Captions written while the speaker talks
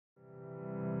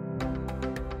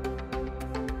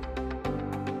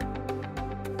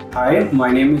Hi, my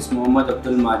name is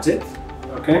Abdul Majid.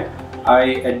 Okay, I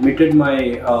admitted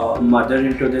my mother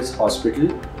into this hospital.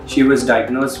 She was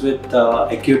diagnosed with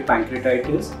acute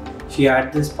pancreatitis. She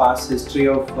had this past history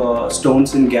of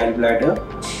stones in gallbladder.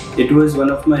 It was one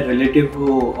of my relative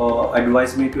who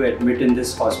advised me to admit in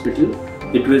this hospital.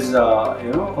 It was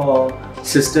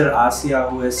Sister Asia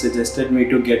who has suggested me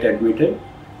to get admitted.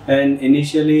 And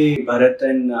initially Bharat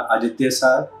and Aditya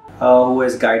sir who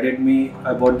has guided me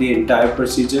about the entire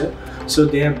procedure. So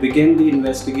they have begun the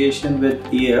investigation with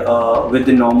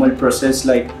the normal process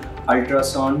like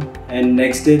ultrasound, and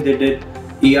next day they did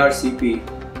ERCP,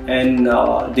 and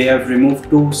they have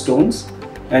removed 2 stones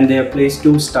and they have placed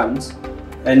 2 stents,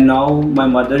 and now my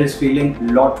mother is feeling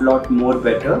lot more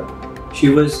better. She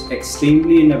was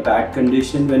extremely in a bad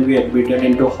condition when we admitted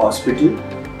into hospital,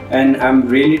 and I'm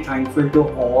really thankful to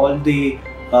all the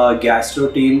gastro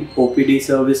team, OPD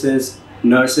services,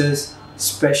 nurses.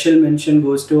 Special mention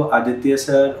goes to Aditya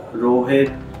sir, Rohit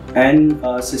and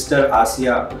Sister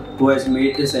Asia, who has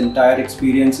made this entire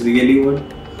experience really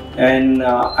good. And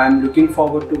I'm looking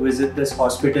forward to visit this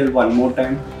hospital one more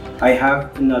time. I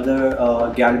have another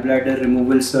gallbladder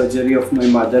removal surgery of my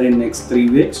mother in next 3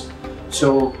 weeks.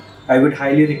 So I would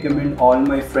highly recommend all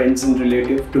my friends and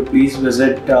relatives to please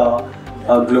visit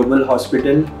a global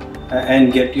hospital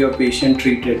and get your patient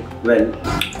treated well.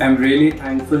 I'm really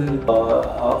thankful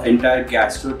entire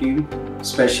gastro team,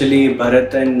 especially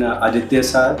Bharat and Aditya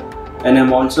sir, and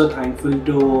I'm also thankful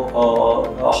to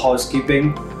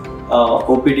housekeeping,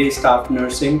 OPD staff,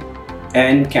 nursing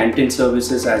and canteen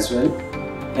services as well.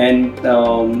 And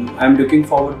I'm looking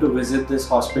forward to visit this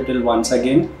hospital once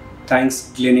again.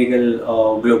 Thanks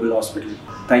Gleneagles Global Hospital.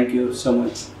 Thank you so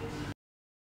much.